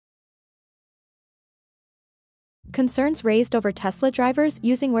Concerns raised over Tesla drivers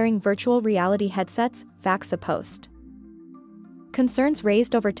wearing virtual reality headsets, VAXA Post. Concerns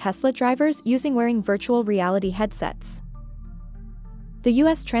raised over Tesla drivers wearing virtual reality headsets. The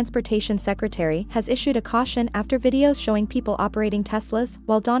U.S. Transportation Secretary has issued a caution after videos showing people operating Teslas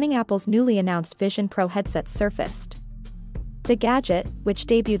while donning Apple's newly announced Vision Pro headsets surfaced. The gadget, which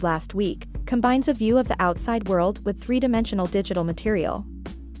debuted last week, combines a view of the outside world with three-dimensional digital material.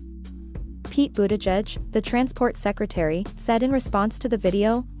 Pete Buttigieg, the transport secretary, said in response to the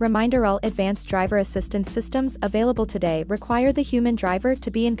video, "Reminder: all advanced driver assistance systems available today require the human driver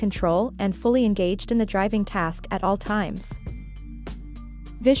to be in control and fully engaged in the driving task at all times."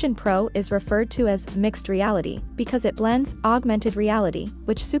 Vision Pro is referred to as mixed reality because it blends augmented reality,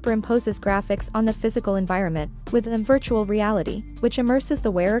 which superimposes graphics on the physical environment, with virtual reality, which immerses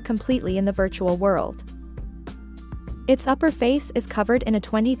the wearer completely in the virtual world. Its upper face is covered in a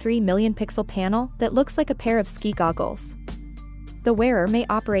 23 million pixel panel that looks like a pair of ski goggles. The wearer may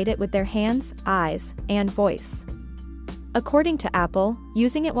operate it with their hands, eyes, and voice. According to Apple,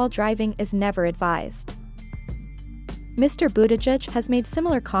 using it while driving is never advised. Mr. Buttigieg has made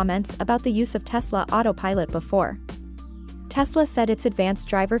similar comments about the use of Tesla Autopilot before. Tesla said its advanced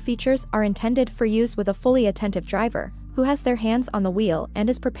driver features are intended for use with a fully attentive driver, who has their hands on the wheel and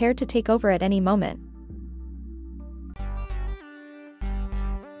is prepared to take over at any moment.